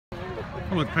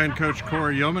I'm with Penn coach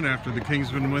Cory Yeoman after the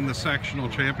Kingsmen win the sectional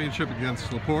championship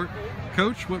against LaPorte.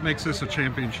 Coach, what makes this a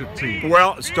championship team?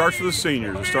 Well, it starts with the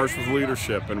seniors. It starts with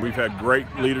leadership, and we've had great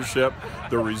leadership.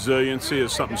 The resiliency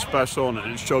is something special, and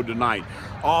it showed tonight.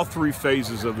 All three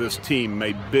phases of this team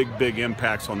made big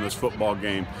impacts on this football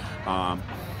game.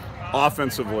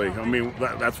 Offensively, I mean,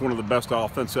 that's one of the best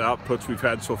offensive outputs we've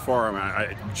had so far. I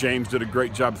mean, James did a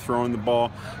great job throwing the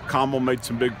ball. Combo made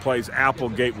some big plays.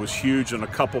 Applegate was huge and a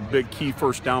couple big key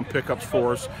first down pickups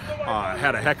for us.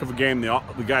 Had a heck of a game. The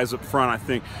guys up front, I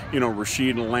think,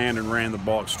 Rashid and Landon ran the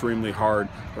ball extremely hard.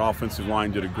 The offensive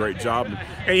line did a great job.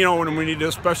 And when we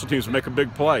needed special teams to make a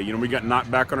big play, we got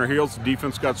knocked back on our heels. The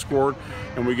defense got scored,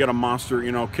 and we get a monster,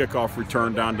 kickoff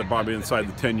return down to probably inside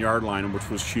the 10-yard line, which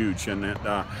was huge. And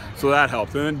so that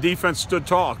helped. And then defense stood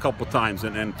tall a couple times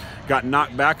and got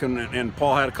knocked back, and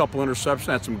Paul had a couple interceptions,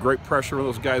 had some great pressure with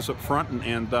those guys up front,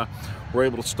 and were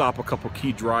able to stop a couple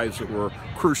key drives that were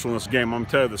crucial in this game. I'm going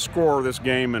to tell you, the score of this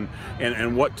game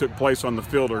and what took place on the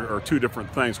field are two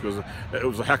different things, because it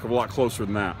was a heck of a lot closer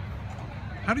than that.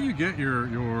 How do you get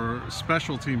your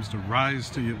special teams to rise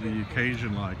to the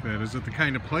occasion like that? Is it the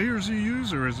kind of players you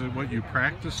use, or is it what you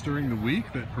practice during the week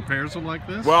that prepares them like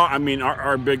this? Well, I mean,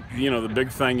 our big, the big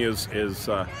thing is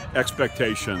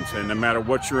expectations, and no matter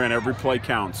what you're in, every play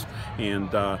counts, and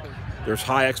there's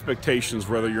high expectations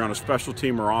whether you're on a special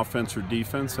team or offense or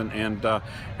defense, and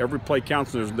every play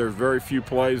counts. There's very few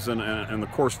plays in the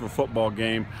course of a football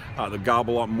game that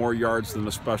gobble up more yards than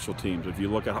the special teams. If you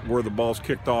look at where the ball's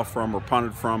kicked off from or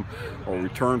punted from or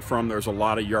returned from, there's a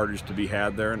lot of yardage to be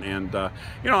had there, and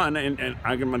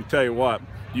I'm going to tell you what,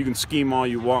 you can scheme all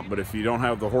you want, but if you don't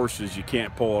have the horses, you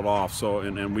can't pull it off. So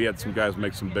and we had some guys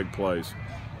make some big plays.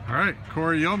 All right,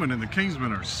 Cory Yeoman and the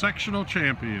Kingsmen are sectional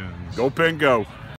champions. Go Penn, go.